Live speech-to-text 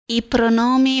I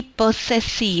pronomi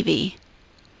possessivi,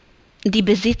 die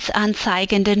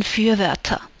besitzanzeigenden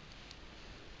Fürwörter.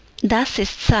 Das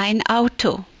ist sein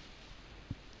Auto.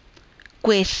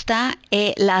 Questa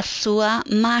è la sua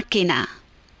macchina.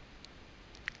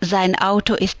 Sein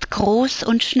Auto ist groß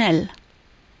und schnell.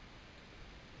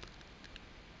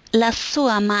 La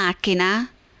sua macchina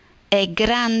è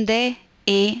grande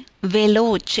e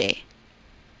veloce.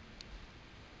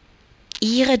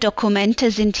 Ihre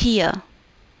Dokumente sind hier.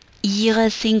 Ihre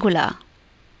Singular.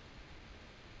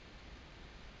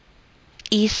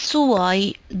 I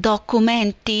suoi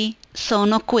documenti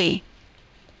sono qui.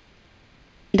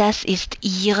 Das ist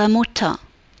ihre Mutter.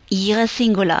 Ihre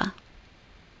Singular.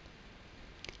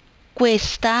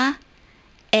 Questa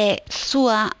è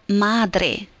sua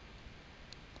madre.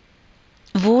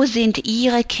 Wo sind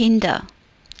ihre Kinder?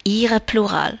 Ihre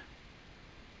Plural.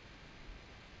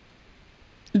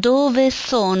 Dove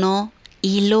sono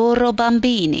i loro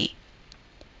bambini?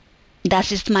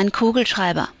 Das ist mein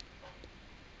Kugelschreiber.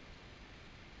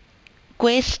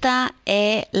 Questa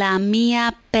è la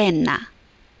mia penna.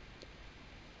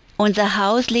 Unser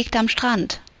Haus liegt am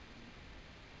Strand.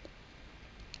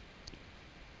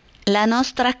 La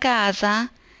nostra casa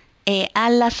è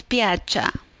alla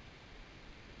spiaggia.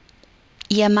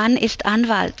 Ihr Mann ist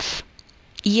Anwalt.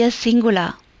 Ihr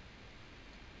Singular.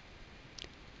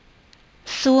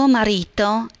 Suo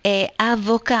marito è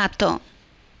avvocato.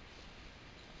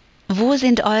 Wo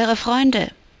sind eure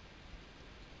Freunde?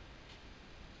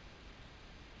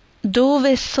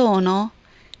 Dove sono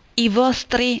i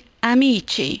vostri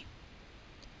amici?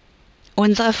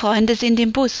 Unsere Freunde sind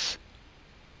im Bus.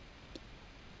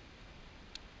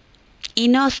 I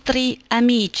nostri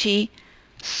amici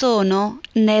sono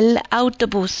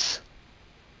nell'autobus.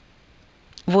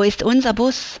 Wo ist unser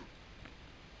Bus?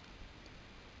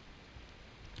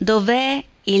 Dov'è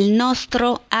il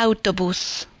nostro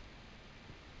autobus?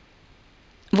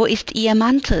 Wo ist Ihr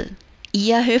Mantel?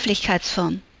 Ihr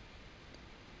Höflichkeitsform.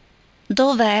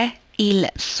 Dov'è il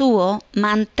suo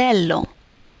mantello?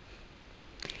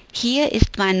 Hier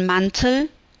ist mein Mantel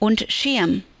und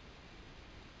Schirm.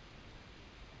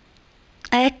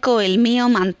 Ecco il mio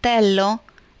mantello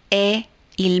e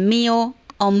il mio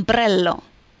ombrello.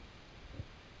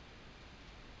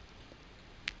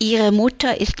 Ihre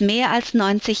Mutter ist mehr als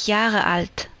 90 Jahre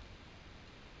alt.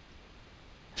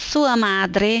 Sua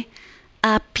madre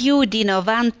ha più di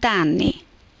 90 anni.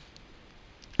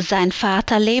 Sein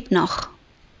Vater lebt noch.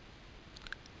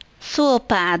 Suo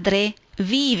padre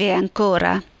vive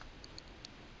ancora.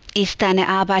 Ist deine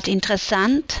Arbeit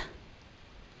interessant?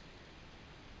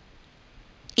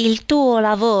 Il tuo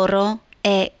lavoro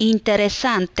è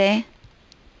interessante?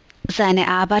 Seine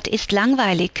Arbeit ist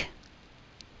langweilig.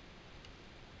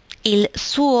 Il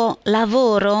suo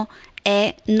lavoro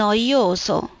è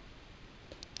noioso.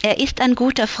 Er ist ein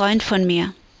guter Freund von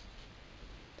mir.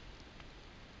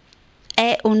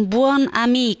 È un buon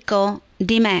amico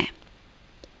di me.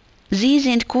 Sie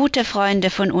sind gute Freunde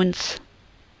von uns.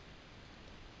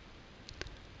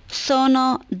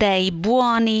 Sono dei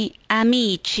buoni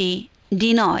amici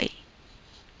di noi.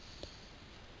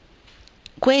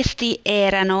 Questi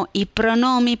erano i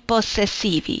pronomi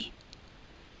possessivi.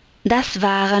 Das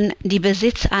waren die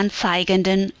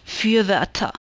besitzanzeigenden Fürwörter.